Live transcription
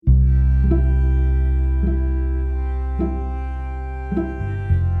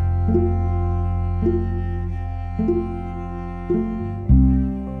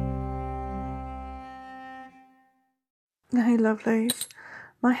lovelies.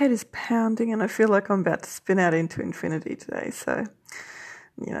 My head is pounding and I feel like I'm about to spin out into infinity today. So,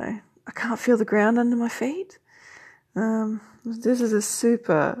 I can't feel the ground under my feet. This is a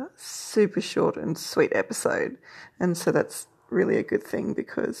super, super short and sweet episode. And so that's really a good thing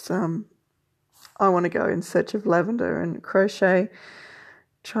because I want to go in search of lavender and crochet,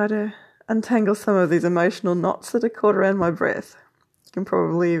 try to untangle some of these emotional knots that are caught around my breath. You can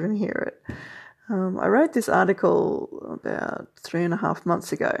probably even hear it. I wrote this article about 3.5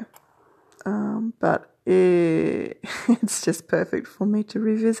 months ago, but it's just perfect for me to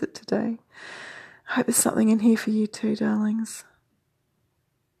revisit today. I hope there's something in here for you too, darlings.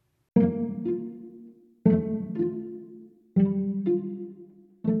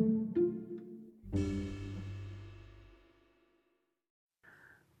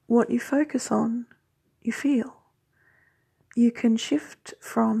 What you focus on, you feel. You can shift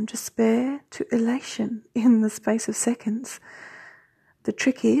from despair to elation in the space of seconds. The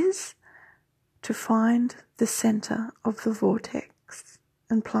trick is to find the center of the vortex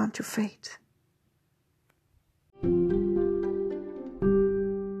and plant your feet.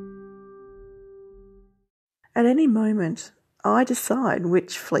 At any moment, I decide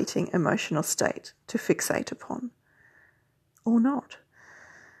which fleeting emotional state to fixate upon, or not.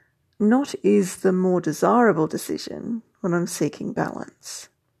 Not is the more desirable decision when I'm seeking balance,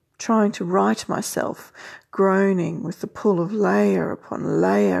 trying to right myself, groaning with the pull of layer upon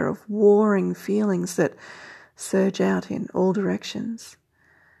layer of warring feelings that surge out in all directions.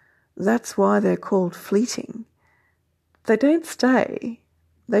 That's why they're called fleeting. They don't stay.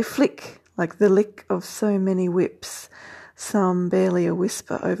 They flick like the lick of so many whips, some barely a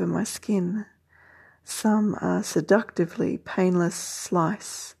whisper over my skin, some a seductively painless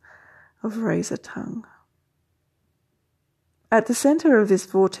slice of razor tongue. At the center of this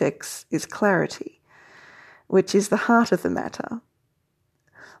vortex is clarity, which is the heart of the matter.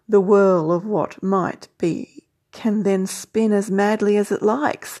 The whirl of what might be can then spin as madly as it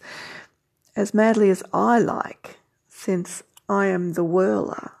likes, as madly as I like, since I am the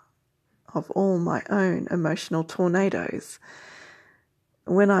whirler of all my own emotional tornadoes.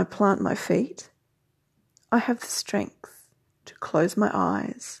 When I plant my feet, I have the strength to close my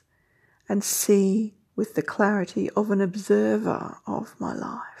eyes and see with the clarity of an observer of my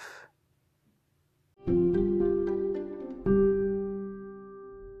life.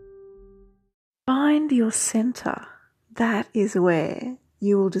 Find your center. That is where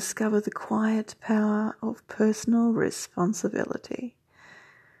you will discover the quiet power of personal responsibility.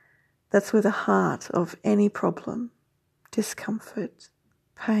 That's where the heart of any problem, discomfort,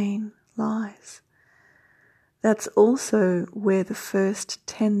 pain lies. That's also where the first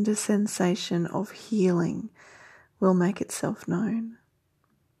tender sensation of healing will make itself known.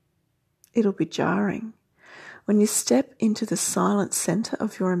 It'll be jarring. When you step into the silent center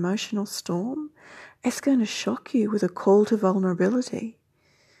of your emotional storm, it's going to shock you with a call to vulnerability.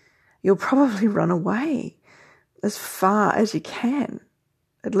 You'll probably run away as far as you can,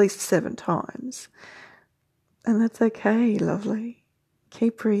 at least 7 times. And that's okay, lovely.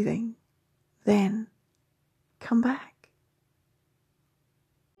 Keep breathing. Then come back.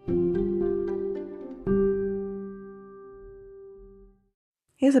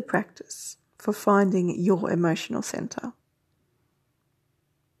 Here's a practice for finding your emotional center.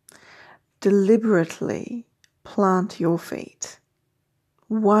 Deliberately plant your feet,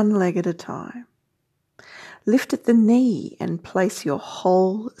 one leg at a time. Lift at the knee and place your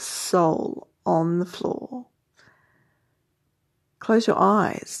whole soul on the floor. Close your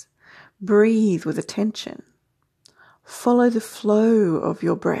eyes. Breathe with attention. Follow the flow of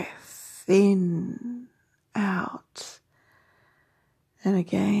your breath, in, out, and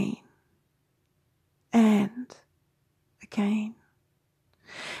again, and again.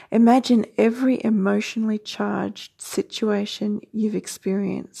 Imagine every emotionally charged situation you've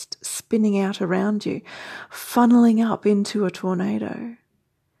experienced spinning out around you, funneling up into a tornado.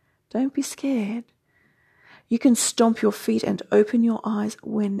 Don't be scared. You can stomp your feet and open your eyes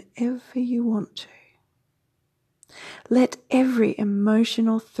whenever you want to. Let every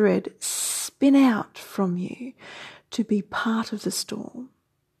emotional thread spin out from you to be part of the storm.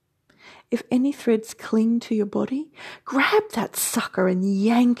 If any threads cling to your body, grab that sucker and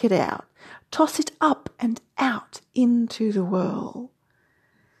yank it out. Toss it up and out into the whirl.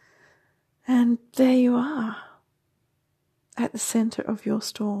 And there you are, at the center of your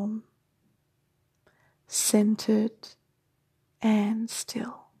storm, centered and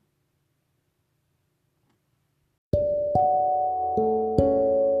still.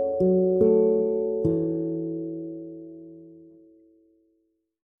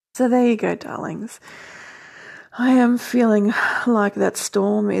 So there you go, darlings. I am feeling like that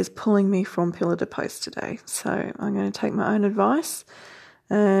storm is pulling me from pillar to post today. So I'm going to take my own advice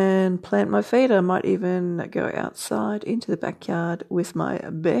and plant my feet. I might even go outside into the backyard with my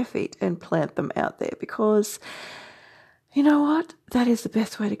bare feet and plant them out there, because you know what? That is the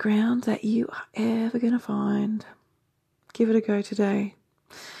best way to ground that you are ever going to find. Give it a go today.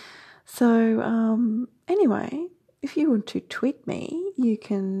 So anyway, if you want to tweet me, you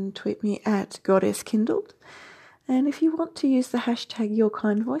can tweet me at GoddessKindled. And if you want to use the hashtag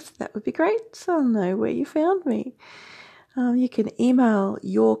YourKindVoice, that would be great, so I'll know where you found me. You can email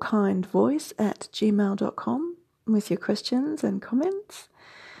yourkindvoice@gmail.com with your questions and comments.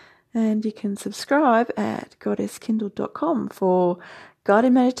 And you can subscribe at goddesskindled.com for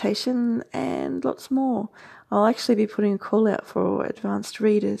guided meditation and lots more. I'll actually be putting a call out for advanced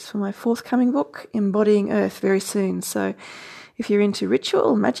readers for my forthcoming book, Embodying Earth, very soon. So if you're into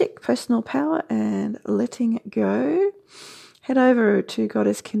ritual, magic, personal power, and letting go, head over to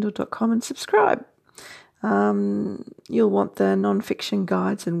goddesskindled.com and subscribe. You'll want the non-fiction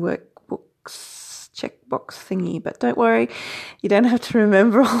guides and workbooks checkbox thingy, but don't worry, you don't have to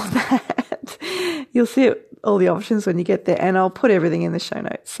remember all that. You'll see all the options when you get there, and I'll put everything in the show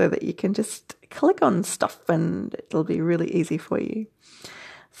notes so that you can just click on stuff and it'll be really easy for you.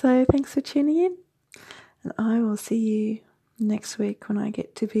 So thanks for tuning in, and I will see you next week when I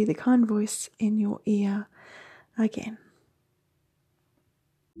get to be the kind voice in your ear again.